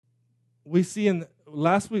we see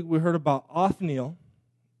last week we heard about Othniel,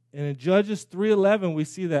 and in Judges 3:11 we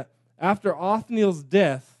see that after Othniel's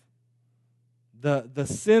death, the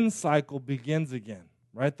sin cycle begins again,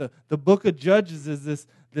 right? The book of Judges is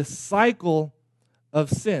this cycle of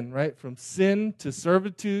sin, right? From sin to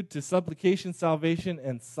servitude to supplication, salvation,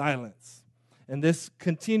 and silence. And this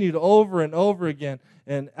continued over and over again.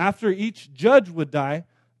 And after each judge would die,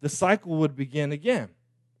 the cycle would begin again.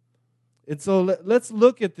 And so let's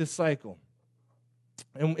look at this cycle.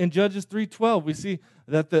 And in Judges 3:12, we see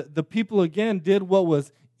that the people again did what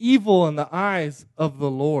was evil in the eyes of the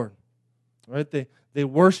Lord. Right? They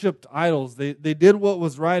worshipped idols. They did what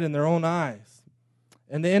was right in their own eyes.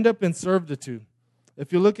 And they end up in servitude.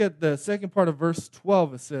 If you look at the second part of verse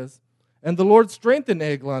 12, it says, "And the Lord strengthened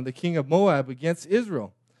Eglon, the king of Moab, against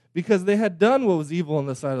Israel, because they had done what was evil in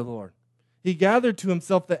the sight of the Lord. He gathered to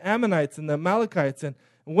himself the Ammonites and the Amalekites and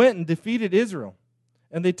went and defeated Israel.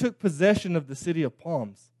 And they took possession of the city of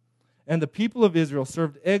palms. And the people of Israel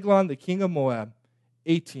served Eglon, the king of Moab,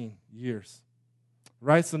 18 years."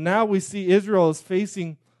 Right? So now we see Israel is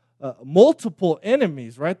facing multiple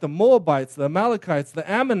enemies, right? The Moabites, the Amalekites, the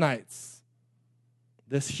Ammonites.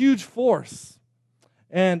 This huge force.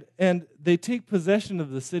 And they take possession of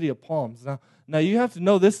the city of palms. Now you have to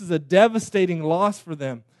know this is a devastating loss for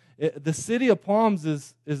them. The city of palms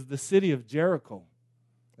is the city of Jericho.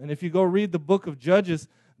 And if you go read the book of Judges,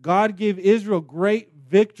 God gave Israel great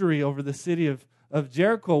victory over the city of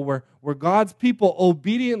Jericho, where God's people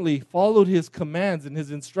obediently followed his commands and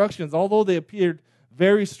his instructions, although they appeared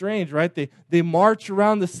very strange, right? They march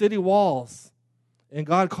around the city walls, and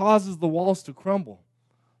God causes the walls to crumble.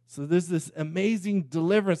 So there's this amazing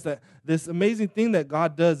deliverance, this amazing thing that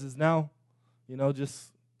God does is now,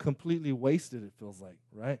 just completely wasted, it feels like,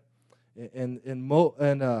 right? And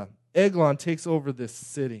Eglon takes over this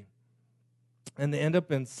city, and they end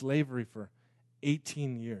up in slavery for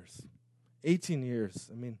 18 years. 18 years.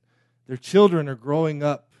 I mean, their children are growing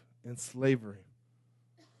up in slavery.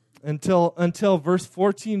 Until verse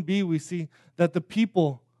 14b, we see that the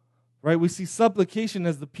people, right, we see supplication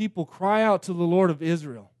as the people cry out to the Lord of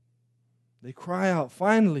Israel. They cry out,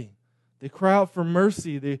 finally. They cry out for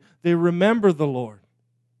mercy. They remember the Lord.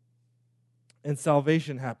 And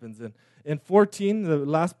salvation happens. And in 14, the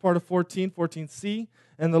last part of 14c,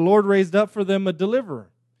 "And the Lord raised up for them a deliverer,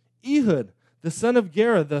 Ehud, the son of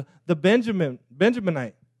Gera, the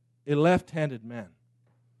Benjaminite, a left-handed man."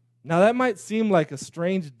 Now that might seem like a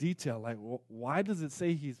strange detail. Like, why does it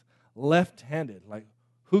say he's left-handed? Like,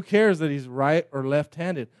 who cares that he's right or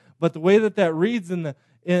left-handed? But the way that reads in the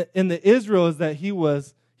Israel is that he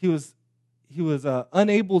was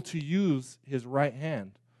unable to use his right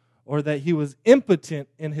hand, or that he was impotent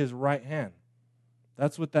in his right hand.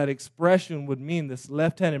 That's what that expression would mean, this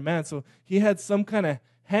left-handed man. So he had some kind of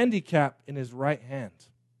handicap in his right hand.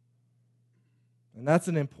 And that's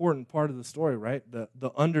an important part of the story, right?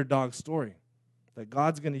 The underdog story. That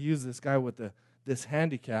God's going to use this guy with this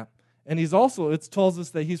handicap. And he's also, it tells us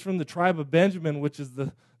that he's from the tribe of Benjamin, which is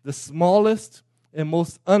the smallest and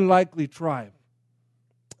most unlikely tribe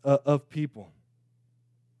of people.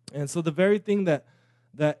 And so the very thing that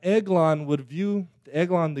Eglon would view,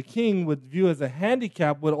 Eglon the king would view as a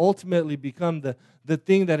handicap, would ultimately become the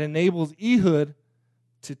thing that enables Ehud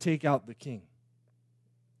to take out the king.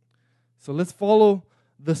 So let's follow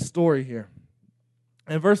the story here.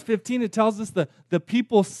 In verse 15, it tells us that the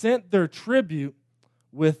people sent their tribute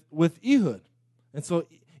with Ehud. And so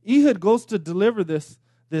Ehud goes to deliver this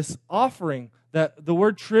offering. That the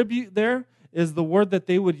word tribute there is the word that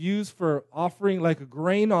they would use for offering, like a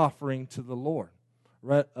grain offering to the Lord.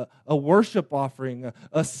 Right? A worship offering,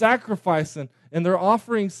 a sacrifice. And they're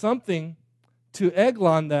offering something to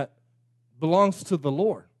Eglon that belongs to the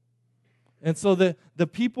Lord. And so the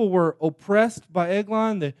people were oppressed by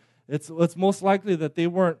Eglon. It's most likely that they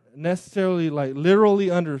weren't necessarily like literally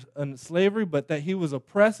under slavery, but that he was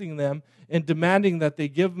oppressing them and demanding that they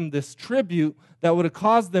give him this tribute that would have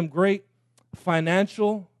caused them great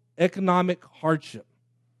financial, economic hardship.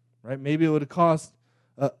 Right? Maybe it would have caused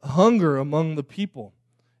hunger among the people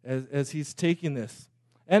as he's taking this.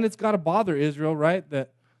 And it's got to bother Israel, right?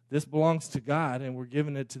 That this belongs to God and we're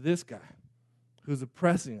giving it to this guy who's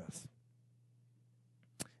oppressing us.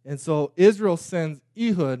 And so Israel sends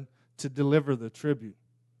Ehud to deliver the tribute.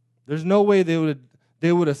 There's no way they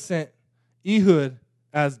would have sent Ehud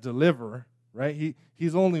as deliverer, right?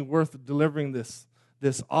 He's only worth delivering this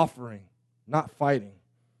offering, not fighting.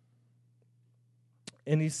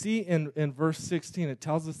 And you see in verse 16, it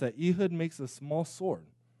tells us that Ehud makes a small sword.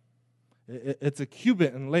 It's a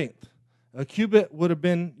cubit in length. A cubit would have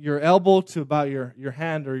been your elbow to about your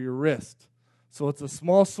hand or your wrist. So it's a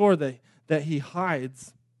small sword that he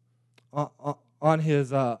hides on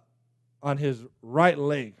his right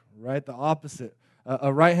leg, right? The opposite.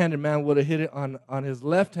 A right-handed man would have hit it on his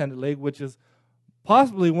left-handed leg, which is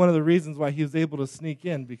possibly one of the reasons why he was able to sneak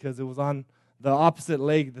in, because it was on the opposite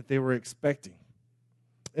leg that they were expecting.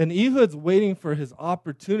 And Ehud's waiting for his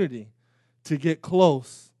opportunity to get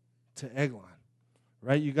close to Eglon,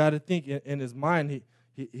 right? You got to think in his mind,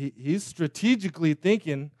 he's strategically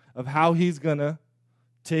thinking of how he's going to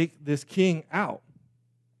take this king out.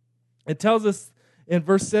 It tells us in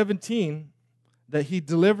verse 17 that he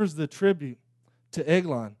delivers the tribute to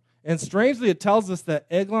Eglon. And strangely, it tells us that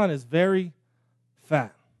Eglon is very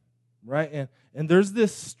fat, right? And there's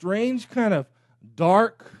this strange kind of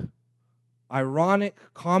dark, ironic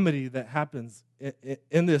comedy that happens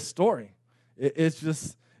in this story. It's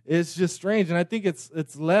just strange, and I think it's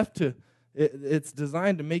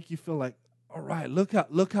designed to make you feel like, all right,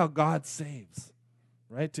 look how God saves,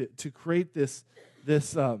 right? To create this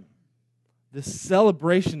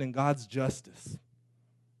celebration in God's justice.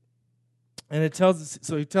 And it tells us,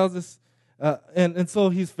 so he tells us, and so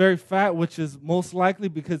he's very fat, which is most likely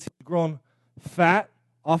because he's grown fat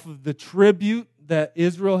off of the tribute that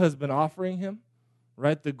Israel has been offering him,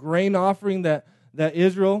 right? The grain offering that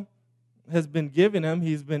Israel has been giving him,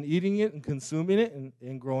 he's been eating it and consuming it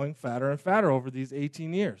and growing fatter and fatter over these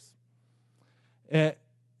 18 years. And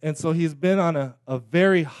so he's been on a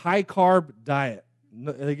very high-carb diet.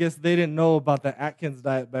 I guess they didn't know about the Atkins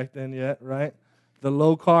diet back then yet, right? The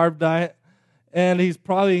low-carb diet. And he's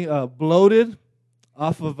probably bloated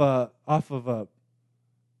off of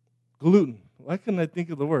gluten. Why couldn't I think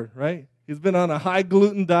of the word, right? He's been on a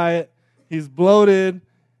high-gluten diet. He's bloated,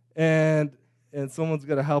 and someone's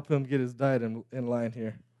got to help him get his diet in line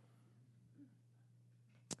here.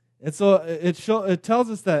 And so it tells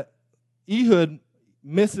us that Ehud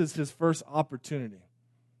misses his first opportunity,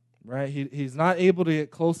 right? He's not able to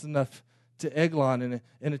get close enough to Eglon,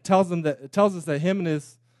 and it tells us that him and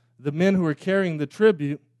the men who were carrying the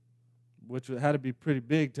tribute, which had to be pretty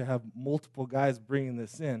big to have multiple guys bringing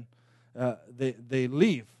this in, they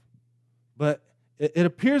leave. But it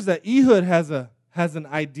appears that Ehud has an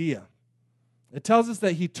idea. It tells us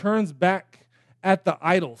that he turns back at the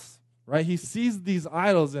idols, right? He sees these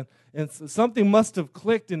idols, and something must have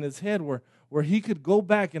clicked in his head where he could go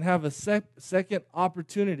back and have a second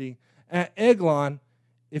opportunity at Eglon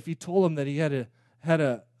if he told him that he had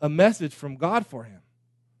a message from God for him,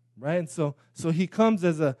 right? And so he comes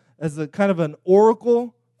as a kind of an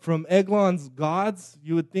oracle from Eglon's gods.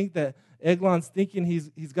 You would think that Eglon's thinking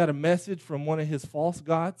he's got a message from one of his false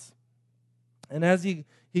gods. And as he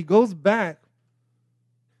goes back,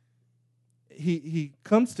 he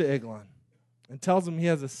comes to Eglon and tells him he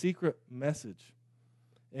has a secret message.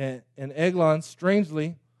 And Eglon,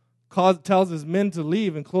 strangely, tells his men to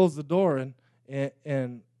leave and close the door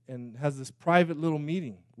and has this private little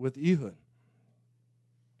meeting with Ehud.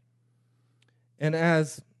 And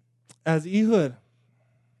as Ehud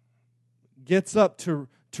gets up to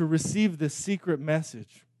receive this secret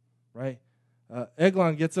message, right?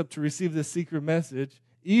 Eglon gets up to receive this secret message.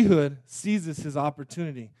 Ehud seizes his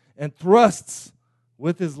opportunity and thrusts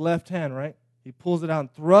with his left hand, right? He pulls it out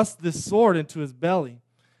and thrusts this sword into his belly.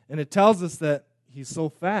 And it tells us that he's so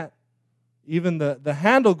fat, even the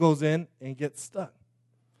handle goes in and gets stuck.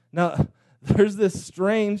 Now, there's this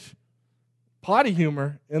strange potty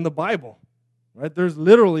humor in the Bible, right? There's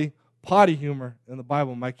literally potty humor in the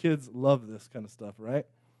Bible. My kids love this kind of stuff, right?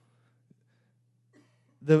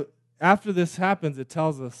 After this happens, it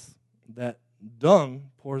tells us that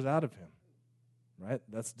dung pours out of him, right?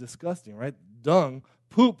 That's disgusting, right? Dung,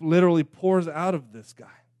 poop literally pours out of this guy,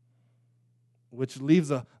 which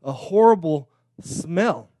leaves a horrible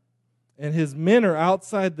smell. And his men are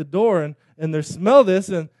outside the door, and they smell this,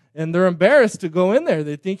 and they're embarrassed to go in there.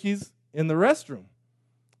 They think he's in the restroom.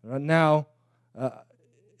 Now,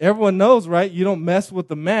 everyone knows, right? You don't mess with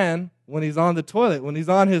the man when he's on the toilet, when he's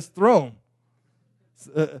on his throne.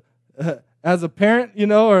 As a parent,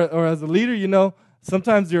 or as a leader,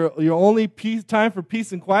 sometimes your only time for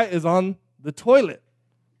peace and quiet is on the toilet.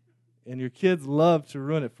 And your kids love to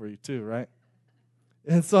ruin it for you too, right?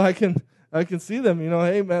 And so I can see them,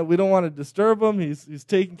 hey man, we don't want to disturb him. He's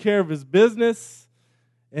taking care of his business,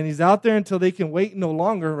 and he's out there until they can wait no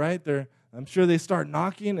longer, right? I'm sure they start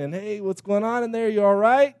knocking, and hey, what's going on in there? You all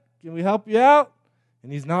right? Can we help you out?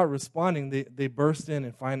 And he's not responding. They burst in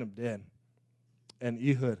and find him dead. And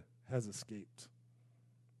Ehud has escaped.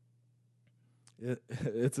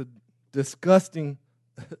 It's a disgusting,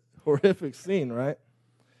 horrific scene, right?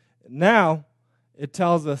 Now, it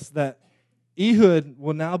tells us that Ehud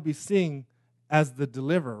will now be seen as the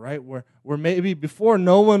deliverer, right? Where maybe before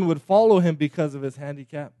no one would follow him because of his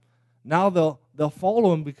handicap. Now they'll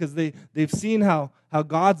follow him because they've seen how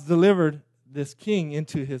God's delivered this king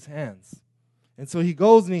into his hands. And so he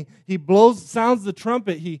goes and he sounds the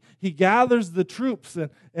trumpet. He gathers the troops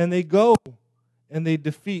and they go and they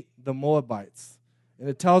defeat the Moabites. And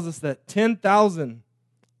it tells us that 10,000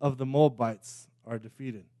 of the Moabites are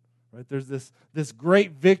defeated. Right? There's this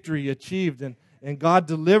great victory achieved, and God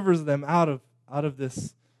delivers them out of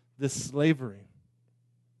this slavery.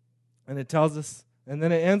 And it tells us, and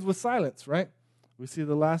then it ends with silence, right? We see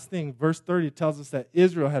the last thing. Verse 30 tells us that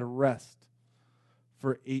Israel had rest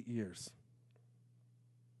for 8 years.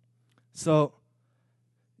 So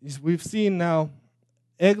we've seen now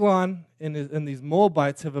Eglon and these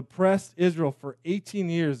Moabites have oppressed Israel for 18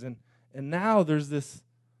 years. And now there's this,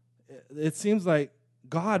 it seems like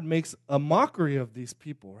God makes a mockery of these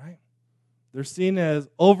people, right? They're seen as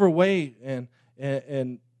overweight and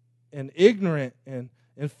ignorant and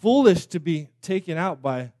foolish to be taken out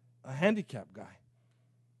by a handicapped guy.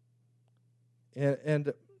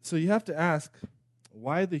 And so you have to ask,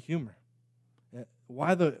 why the humor?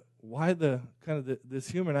 Why the kind of this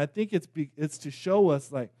humor? And I think it's to show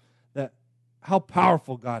us like that how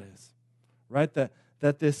powerful God is, right?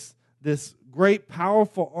 That this great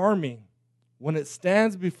powerful army, when it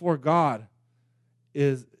stands before God,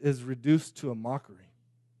 is reduced to a mockery,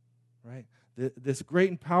 right? This great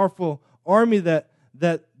and powerful army that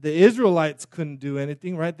the Israelites couldn't do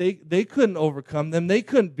anything, right? They couldn't overcome them. They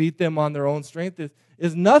couldn't beat them on their own strength.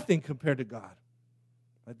 Is nothing compared to God.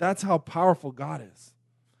 Right? That's how powerful God is.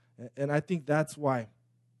 And I think that's why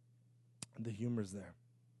the humor's there.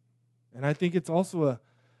 And I think it's also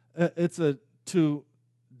to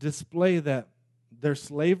display that their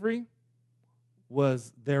slavery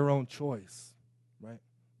was their own choice, right?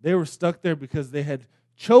 They were stuck there because they had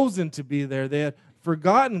chosen to be there. They had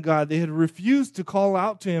forgotten God. They had refused to call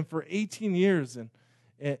out to him for 18 years. And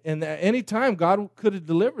at any time, God could have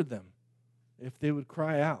delivered them if they would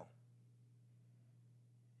cry out.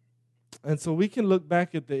 And so we can look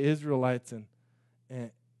back at the Israelites and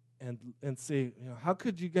say, how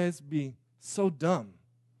could you guys be so dumb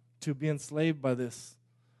to be enslaved by these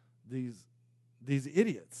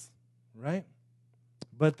idiots, right?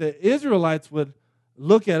 But the Israelites would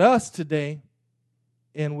look at us today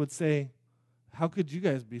and would say, how could you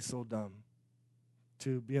guys be so dumb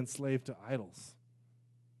to be enslaved to idols,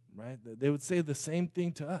 right? They would say the same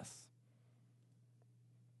thing to us.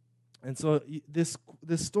 And so this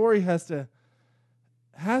story has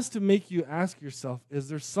to make you ask yourself, is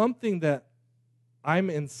there something that I'm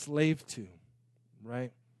enslaved to,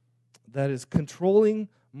 right? That is controlling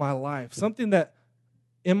my life. Something that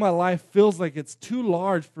in my life feels like it's too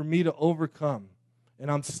large for me to overcome. And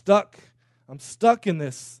I'm stuck in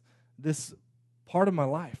this part of my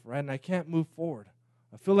life, right? And I can't move forward.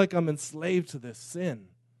 I feel like I'm enslaved to this sin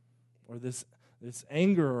or this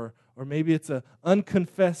anger, or maybe it's an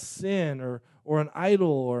unconfessed sin or an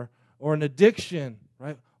idol or an addiction,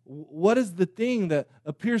 right? What is the thing that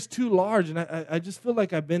appears too large? And I just feel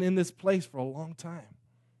like I've been in this place for a long time,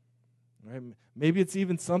 right? Maybe it's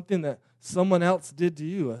even something that someone else did to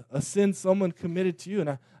you, a sin someone committed to you,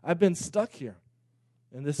 and I've been stuck here.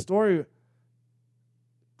 And this story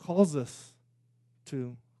calls us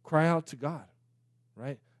to cry out to God,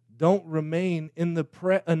 right? Don't remain in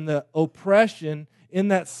the oppression, in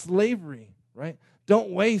that slavery, right?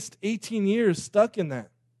 Don't waste 18 years stuck in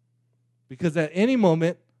that. Because at any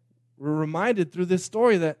moment, we're reminded through this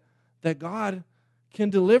story that God can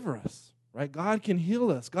deliver us, right? God can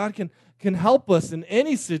heal us. God can help us in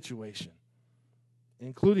any situation,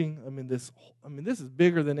 including, this is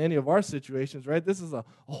bigger than any of our situations, right? This is a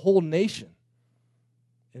whole nation.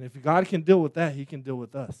 And if God can deal with that, he can deal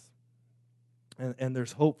with us. And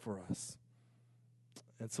there's hope for us.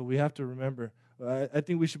 And so we have to remember, I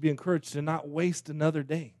think we should be encouraged to not waste another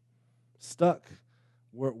day stuck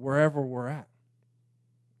wherever we're at.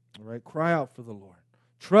 All right, cry out for the Lord.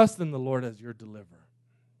 Trust in the Lord as your deliverer.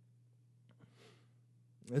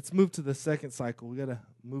 Let's move to the second cycle. We got to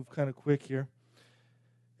move kind of quick here.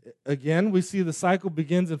 Again, we see the cycle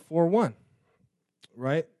begins in 4:1,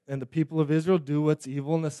 right? And the people of Israel do what's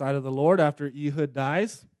evil in the sight of the Lord after Ehud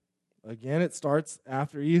dies. Again, it starts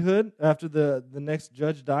after Ehud, after the next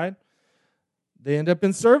judge died. They end up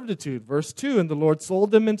in servitude. Verse 2, and the Lord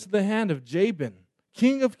sold them into the hand of Jabin,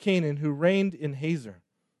 king of Canaan, who reigned in Hazor.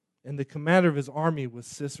 And the commander of his army was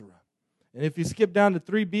Sisera. And if you skip down to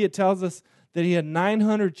 3b, it tells us that he had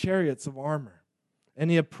 900 chariots of armor. And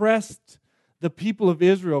he oppressed the people of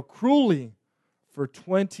Israel cruelly for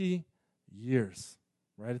 20 years.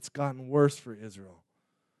 Right? It's gotten worse for Israel.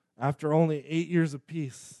 after only 8 years of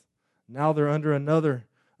peace. Now they're under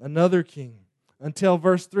another king. Until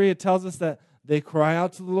verse 3, it tells us that they cry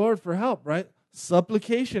out to the Lord for help, right?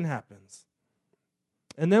 Supplication happens.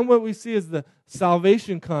 And then what we see is the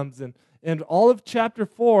salvation comes. And all of chapter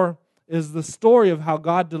 4 is the story of how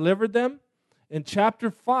God delivered them. In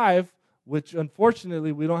chapter 5, which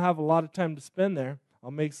unfortunately we don't have a lot of time to spend there,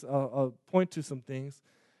 I'll point to some things,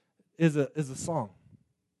 is a song.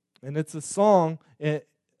 And it's a song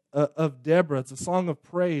of Deborah. It's a song of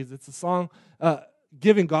praise. It's a song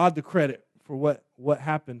giving God the credit for what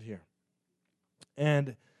happened here.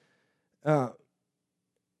 And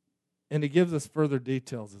it gives us further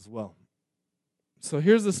details as well. So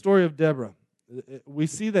here's the story of Deborah. We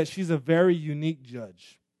see that she's a very unique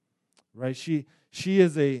judge, right? She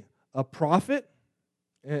is a prophet,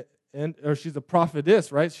 or she's a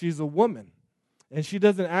prophetess, right? She's a woman. And she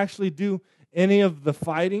doesn't actually do any of the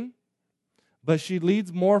fighting, but she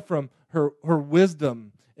leads more from her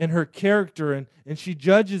wisdom and her character, and she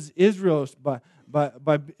judges Israel by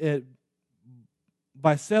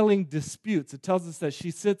settling disputes. It tells us that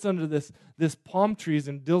she sits under this palm trees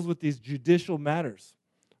and deals with these judicial matters,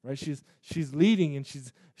 right? She's leading, and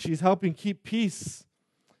she's helping keep peace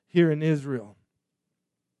here in Israel.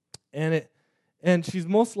 And she's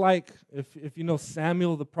most like, if you know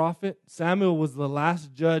Samuel the prophet, Samuel was the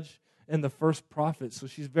last judge and the first prophet. So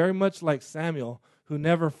she's very much like Samuel, who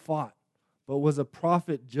never fought, but was a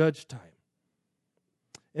prophet judge type.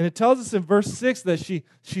 And it tells us in verse 6 that she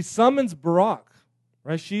summons Barak,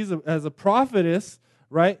 right? As a prophetess,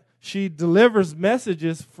 right? She delivers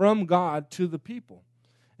messages from God to the people.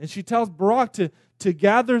 And she tells Barak to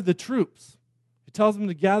gather the troops. He tells him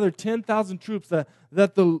to gather 10,000 troops, that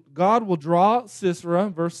God will draw out Sisera,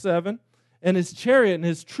 verse 7, and his chariot and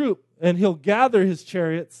his troop, and he'll gather his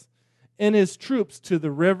chariots and his troops to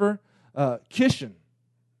the river Kishon.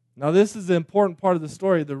 Now this is the important part of the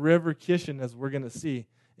story, the river Kishon, as we're going to see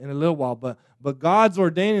in a little while. But God's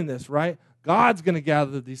ordaining this, right? God's going to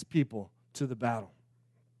gather these people to the battle.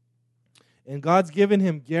 And God's given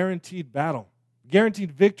him guaranteed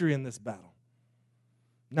victory in this battle.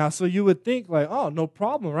 Now, so you would think like, oh, no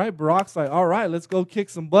problem, right? Barak's like, all right, let's go kick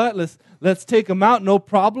some butt. Let's take them out, no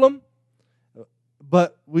problem.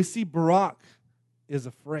 But we see Barak is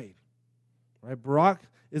afraid, right? Barak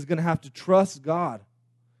is going to have to trust God.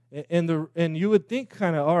 And you would think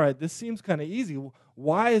kind of, all right, this seems kind of easy.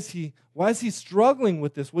 Why is he struggling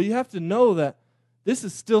with this? Well, you have to know that this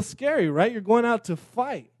is still scary, right? You're going out to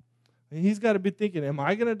fight. And he's got to be thinking, am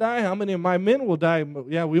I going to die? How many of my men will die?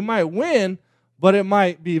 Yeah, we might win, but it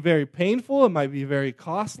might be very painful. It might be very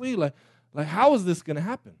costly. Like how is this going to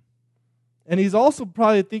happen? And he's also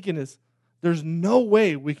probably thinking there's no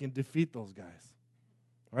way we can defeat those guys.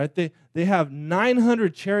 Right? They have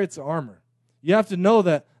 900 chariots of armor. You have to know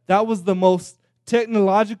that was the most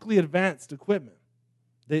technologically advanced equipment.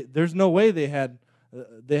 There's no way they had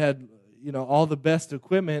all the best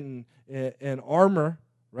equipment and armor,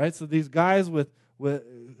 right? So these guys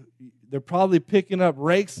they're probably picking up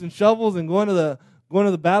rakes and shovels and going to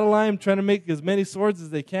the battle line, trying to make as many swords as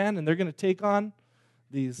they can, and they're going to take on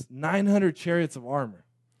these 900 chariots of armor,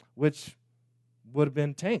 which would have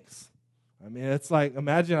been tanks. I mean, it's like,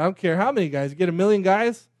 imagine, I don't care how many guys, you get 1 million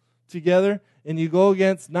guys together and you go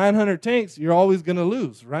against 900 tanks, you're always going to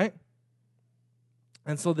lose, right?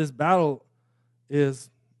 And so this battle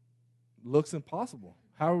looks impossible.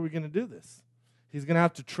 How are we going to do this? He's going to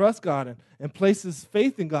have to trust God and place his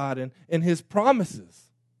faith in God and his promises.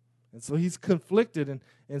 And so he's conflicted.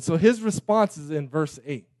 And so his response is in verse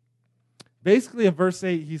 8. Basically, in verse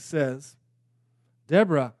 8, he says,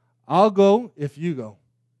 Deborah, I'll go if you go.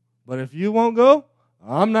 But if you won't go,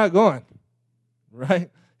 I'm not going. Right?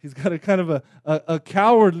 He's got a kind of a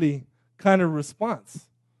cowardly kind of response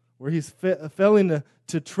where he's failing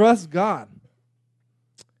to trust God.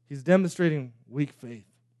 He's demonstrating weak faith.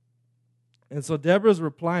 And so Deborah's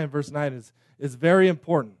reply in verse 9 is very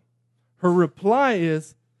important. Her reply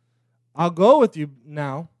is, I'll go with you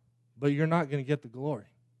now, but you're not going to get the glory.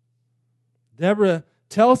 Deborah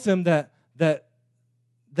tells him that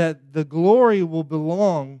the glory will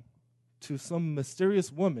belong to some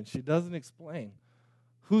mysterious woman. She doesn't explain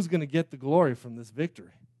who's going to get the glory from this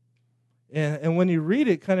victory. And when you read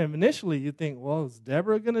it kind of initially, you think, well, is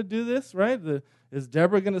Deborah going to do this, right? Is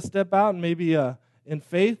Deborah going to step out and maybe in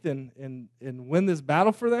faith and win this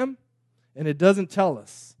battle for them? And it doesn't tell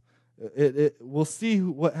us. We'll see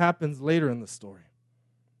what happens later in the story.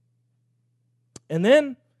 And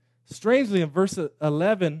then, strangely, in verse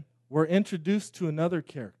 11, we're introduced to another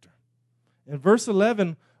character. In verse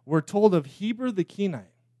 11, we're told of Heber the Kenite.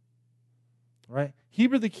 Right?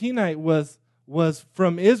 Heber the Kenite was was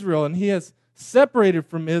from Israel, and he has separated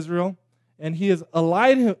from Israel, and he has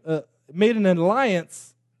made an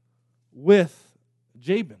alliance with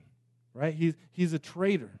Jabin, right? He's a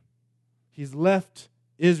traitor. He's left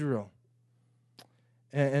Israel.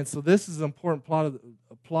 And so this is an important part of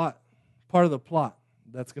the plot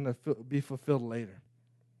that's going to be fulfilled later.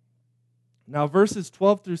 Now, verses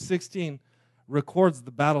 12 through 16 records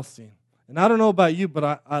the battle scene. And I don't know about you,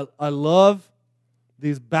 but I love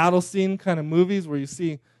these battle scene kind of movies where you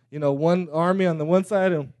see, one army on the one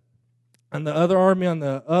side and the other army on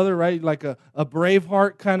the other, right? Like a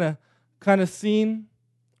Braveheart kind of scene,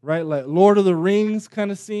 right? Like Lord of the Rings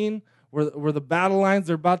kind of scene where the battle lines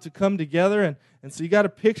are about to come together. And so you got to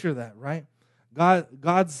picture that, right?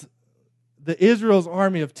 The Israel's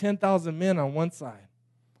army of 10,000 men on one side.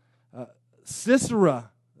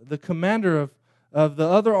 Sisera, the commander of the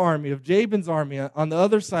other army, of Jabin's army, on the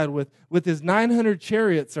other side with his 900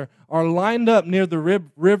 chariots are lined up near the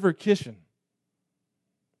river Kishon.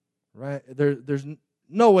 Right? There's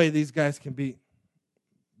no way these guys can beat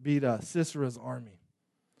Sisera's army.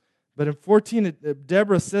 But in 14,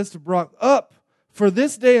 Deborah says to Barak, "Up, for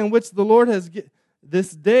this day in which the Lord has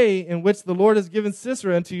given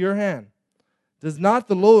Sisera into your hand. Does not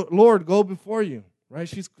the Lord go before you?" Right?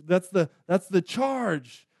 That's the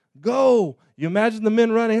charge. Go. You imagine the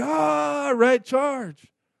men running, right,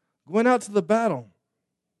 charge. Going out to the battle.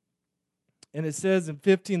 And it says in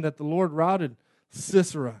 15 that the Lord routed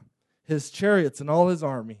Sisera, his chariots, and all his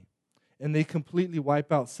army. And they completely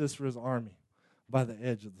wipe out Sisera's army by the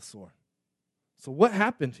edge of the sword. So what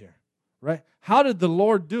happened here? Right? How did the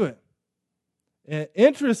Lord do it? And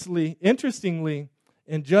interestingly,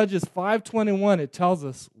 in Judges 5:21, it tells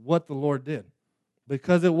us what the Lord did.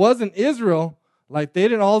 Because it wasn't Israel, like they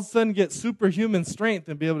didn't all of a sudden get superhuman strength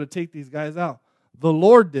and be able to take these guys out. The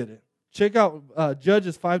Lord did it. Check out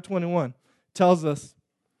Judges 5:21. Tells us,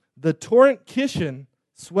 the torrent Kishon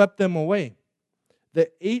swept them away.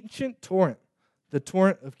 The ancient torrent, the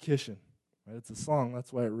torrent of Kishon. Right? It's a song,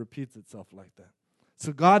 that's why it repeats itself like that.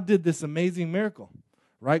 So God did this amazing miracle.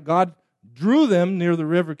 Right? God drew them near the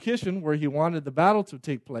river Kishon where he wanted the battle to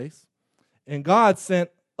take place. And God sent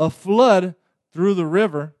a flood through the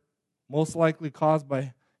river, most likely caused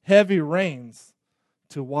by heavy rains,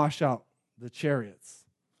 to wash out the chariots.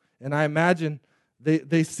 And I imagine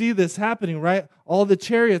they see this happening, right? All the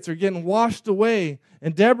chariots are getting washed away.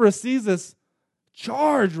 And Deborah sees this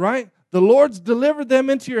charge, right? The Lord's delivered them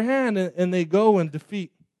into your hand, and they go and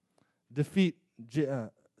defeat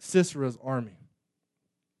Sisera's army.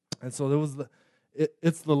 And so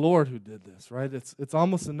it's the Lord who did this, right? It's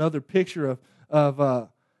almost another picture of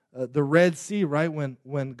the Red Sea, right?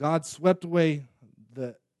 When God swept away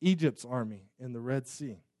the Egypt's army in the Red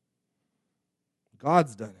Sea.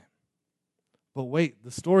 God's done it. But wait,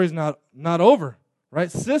 the story's not over, right?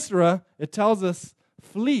 Sisera, it tells us,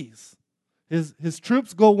 flees. His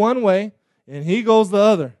troops go one way, and he goes the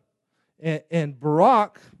other. And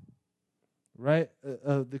Barak, right,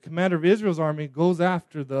 the commander of Israel's army, goes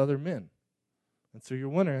after the other men. And so you're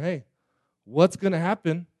wondering, hey, what's going to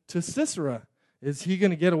happen to Sisera? Is he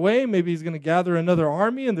going to get away? Maybe he's going to gather another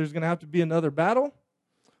army, and there's going to have to be another battle?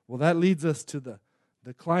 Well, that leads us to the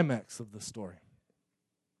climax of the story.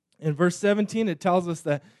 In verse 17, it tells us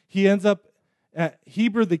that he ends up at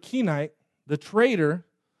Heber the Kenite, the traitor,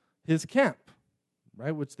 his camp,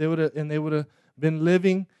 right? Which they would have been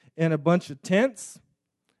living in a bunch of tents,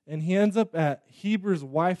 and he ends up at Heber's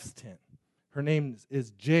wife's tent. Her name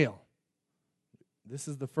is Jael. This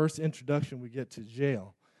is the first introduction we get to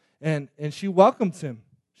Jael, and she welcomes him.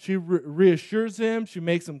 She reassures him. She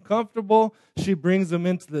makes him comfortable. She brings him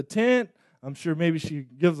into the tent. I'm sure maybe she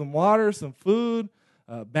gives him water, some food.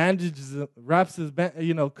 Wraps his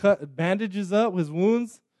bandages up his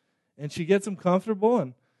wounds, and she gets him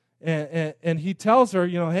comfortable, and he tells her,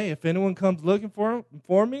 hey, if anyone comes looking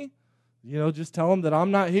for me, just tell them that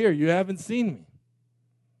I'm not here. You haven't seen me.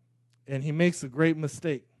 And he makes a great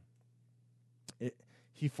mistake.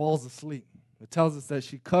 He falls asleep. It tells us that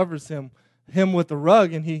she covers him with a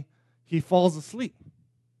rug, and he falls asleep.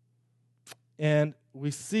 And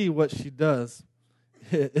we see what she does.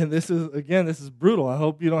 And this is brutal. I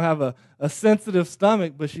hope you don't have a sensitive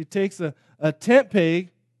stomach, but she takes a tent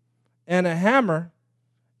peg and a hammer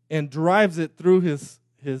and drives it through his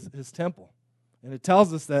temple. And it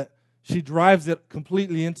tells us that she drives it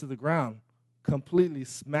completely into the ground, completely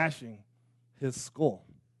smashing his skull.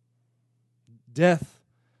 Death,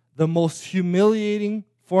 the most humiliating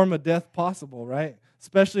form of death possible, right?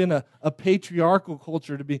 Especially in a patriarchal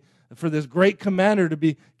culture, for this great commander to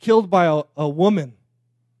be killed by a woman.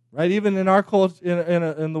 right? Even in our culture,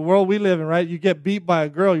 in the world we live in, right? You get beat by a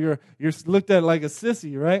girl, you're looked at like a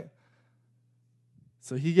sissy, right?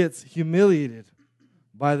 So he gets humiliated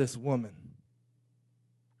by this woman.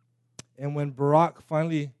 And when Barak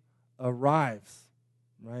finally arrives,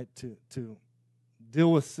 right, to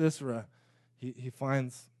deal with Sisera, he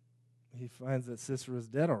finds that Sisera is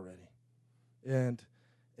dead already. And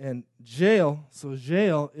Jael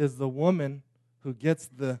is the woman who gets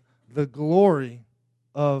the glory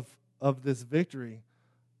of this victory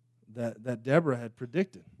that Deborah had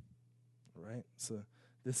predicted, right? So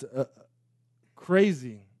this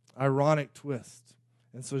crazy, ironic twist.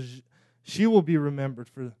 And so she will be remembered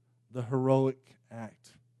for the heroic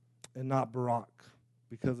act and not Barak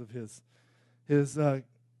because of his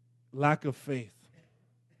lack of faith.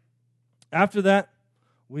 After that,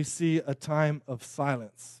 we see a time of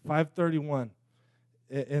silence, 531.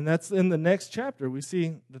 And that's in the next chapter. We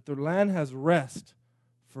see that the land has rest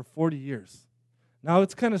for 40 years. Now,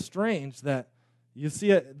 it's kind of strange that you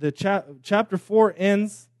see chapter 4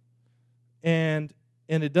 ends, and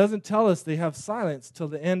it doesn't tell us they have silence till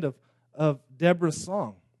the end of Deborah's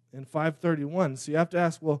song in 531. So you have to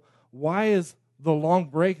ask, well, why is the long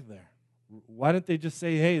break there? Why didn't they just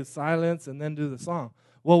say, hey, silence, and then do the song?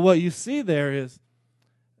 Well, what you see there is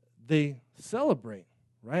they celebrate,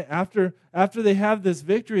 right? After they have this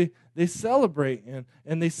victory, they celebrate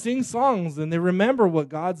and they sing songs and they remember what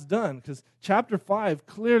God's done, because chapter 5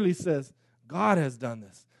 clearly says God has done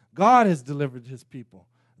this. God has delivered his people.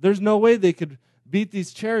 There's no way they could beat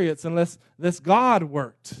these chariots unless God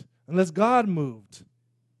worked, unless God moved.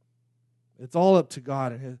 It's all up to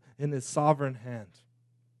God in his sovereign hand.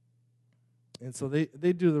 And so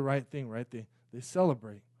they do the right thing, right? They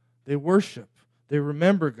celebrate. They worship. They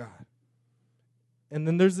remember God. And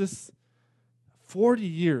then there's this 40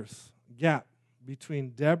 years gap between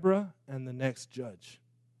Deborah and the next judge,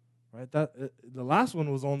 right? The last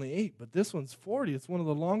one was only 8, but this one's 40. It's one of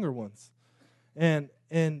the longer ones. And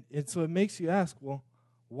so it makes you ask, well,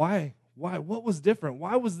 why? What was different?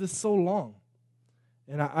 Why was this so long?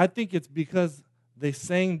 And I think it's because they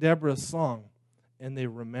sang Deborah's song and they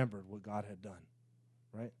remembered what God had done,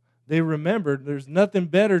 right? They remembered. There's nothing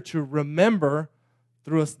better to remember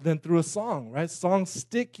than through a song, right? Songs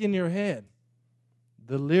stick in your head,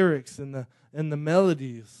 the lyrics and the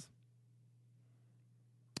melodies.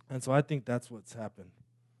 And so I think that's what's happened.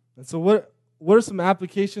 And so what are some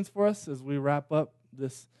applications for us as we wrap up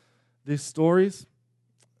these stories?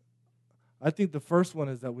 I think the first one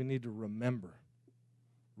is that we need to remember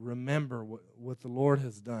what the Lord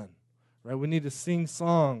has done, right? We need to sing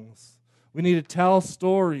songs. We need to tell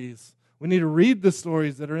stories. We need to read the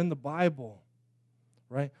stories that are in the Bible,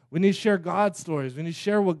 right? We need to share God's stories. We need to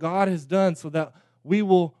share what God has done so that we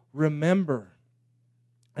will remember.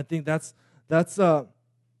 I think that's one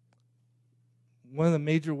of the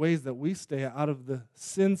major ways that we stay out of the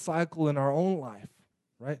sin cycle in our own life,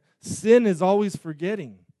 right? Sin is always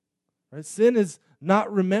forgetting, right? Sin is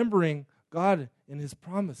not remembering God and his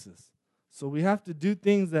promises. So we have to do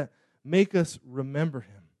things that make us remember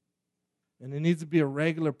him. And it needs to be a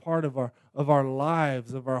regular part of our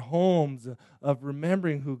lives, of our homes, of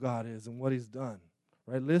remembering who God is and what he's done,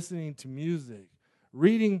 right? Listening to music,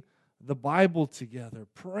 reading the Bible together,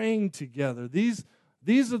 praying together. These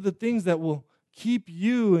are the things that will keep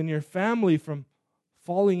you and your family from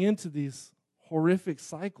falling into these horrific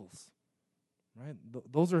cycles, right?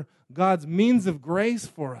 Those are God's means of grace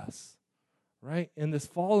for us, right, in this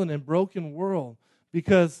fallen and broken world.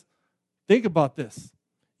 Because think about this.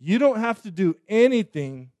 You don't have to do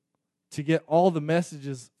anything to get all the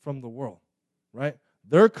messages from the world, right?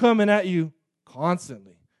 They're coming at you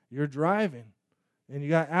constantly. You're driving, and you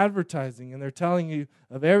got advertising, and they're telling you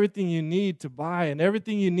of everything you need to buy and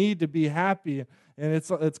everything you need to be happy. And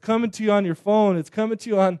it's coming to you on your phone. It's coming to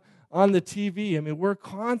you on the TV. I mean, we're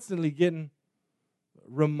constantly getting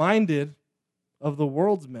reminded of the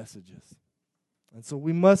world's messages. And so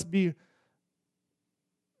we must be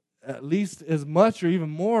at least as much or even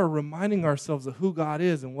more reminding ourselves of who God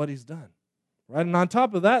is and what he's done, right? And on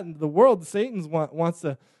top of that, the world, Satan wants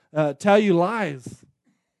to tell you lies.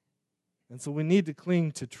 And so we need to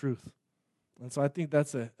cling to truth. And so I think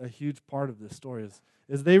that's a huge part of this story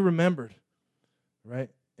is they remembered,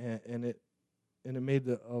 right? And it made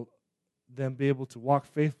them be able to walk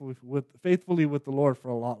faithfully with the Lord for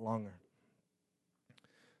a lot longer.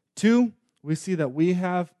 2, we see that we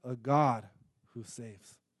have a God who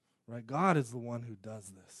saves. Right? God is the one who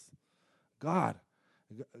does this. God,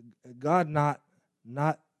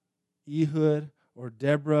 not Ehud or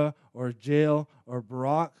Deborah or Jael or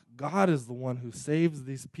Barak. God is the one who saves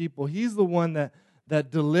these people. He's the one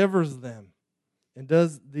that delivers them and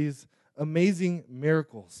does these amazing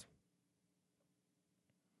miracles.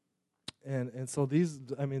 And so these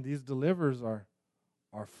deliverers are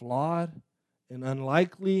flawed and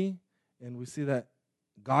unlikely, and we see that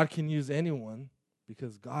God can use anyone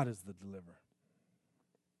because God is the deliverer.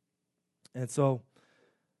 And so,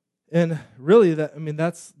 and really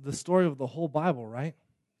that's the story of the whole Bible, right?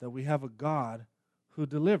 That we have a God who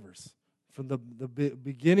delivers. From the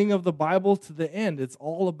beginning of the Bible to the end, it's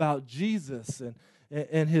all about Jesus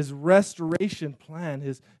and his restoration plan,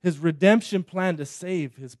 his redemption plan to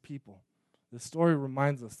save his people. The story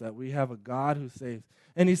reminds us that we have a God who saves.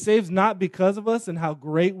 And he saves not because of us and how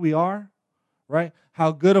great we are, right?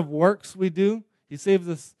 How good of works we do. He saves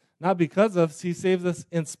us not because of us, he saves us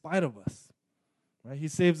in spite of us. Right? He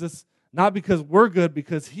saves us not because we're good,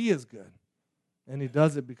 because he is good. And he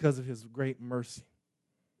does it because of his great mercy.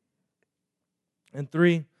 And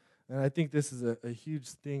 3, and I think this is a huge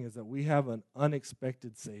thing, is that we have an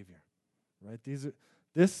unexpected Savior. Right?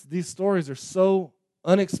 These stories are so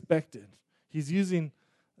unexpected. He's using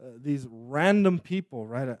these random people,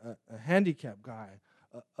 right? A handicapped guy,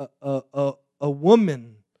 a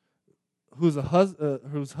woman whose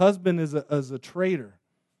husband is a traitor.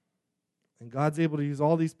 And God's able to use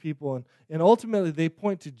all these people. And ultimately, they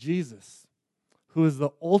point to Jesus, who is the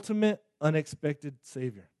ultimate unexpected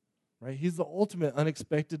Savior. Right? He's the ultimate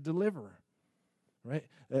unexpected deliverer. Right?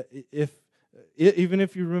 Even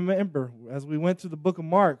if you remember, as we went through the book of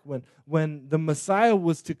Mark, when the Messiah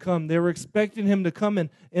was to come, they were expecting him to come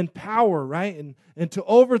in power, right? And to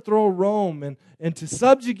overthrow Rome and to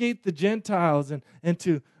subjugate the Gentiles and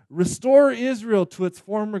to restore Israel to its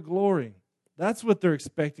former glory. That's what they're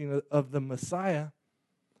expecting of the Messiah.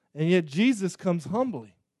 And yet Jesus comes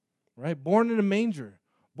humbly, right? Born in a manger,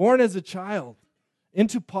 born as a child,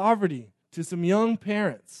 into poverty, to some young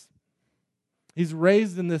parents. He's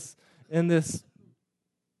raised in this kind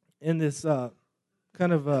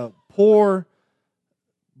of a poor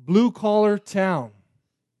blue-collar town.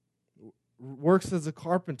 Works as a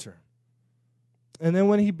carpenter. And then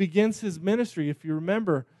when he begins his ministry, if you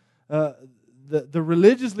remember, the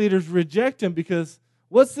religious leaders reject him because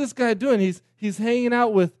what's this guy doing? He's hanging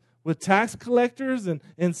out with tax collectors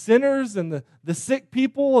and sinners and the sick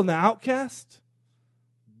people and the outcast.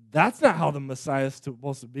 That's not how the Messiah is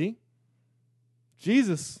supposed to be.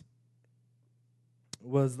 Jesus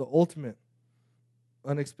was the ultimate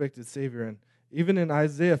unexpected Savior. And even in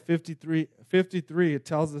Isaiah 53, it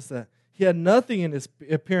tells us that he had nothing in his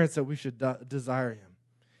appearance that we should desire him.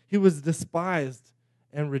 He was despised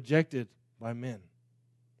and rejected by men.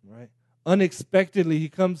 Right? Unexpectedly, he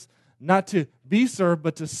comes not to be served,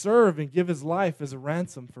 but to serve and give his life as a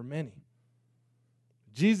ransom for many.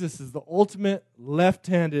 Jesus is the ultimate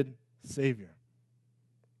left-handed Savior.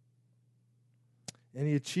 And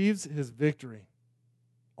he achieves his victory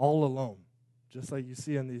all alone, just like you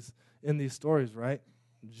see in these stories, right?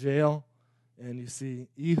 Jail, and you see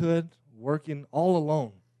Ehud working all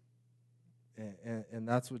alone, and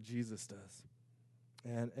that's what Jesus does.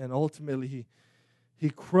 And ultimately, he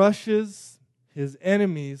crushes his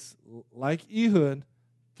enemies like Ehud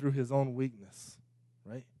through his own weakness,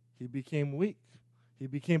 right? He became weak. He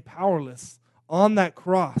became powerless on that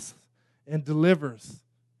cross and delivers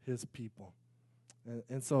his people.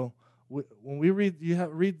 And so when we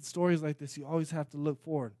read stories like this, you always have to look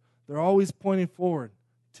forward. They're always pointing forward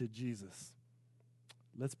to Jesus.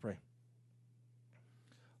 Let's pray.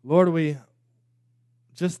 Lord, we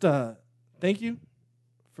just thank you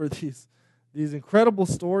for these incredible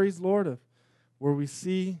stories, Lord, of where we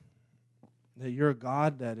see that you're a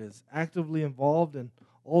God that is actively involved in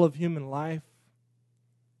all of human life.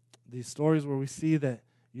 These stories where we see that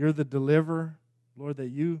you're the deliverer, Lord, that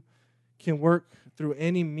you can work through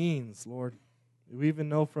any means, Lord. We even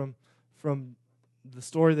know from the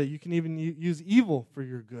story that you can even use evil for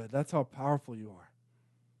your good. That's how powerful you are.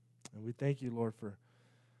 And we thank you, Lord,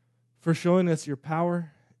 for showing us your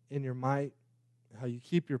power and your might, how you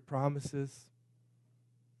keep your promises.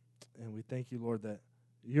 And we thank you, Lord, that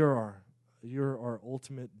you're our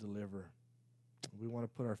ultimate deliverer. We want to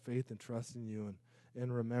put our faith and trust in you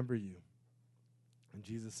and remember you. In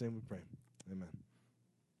Jesus' name we pray. Amen.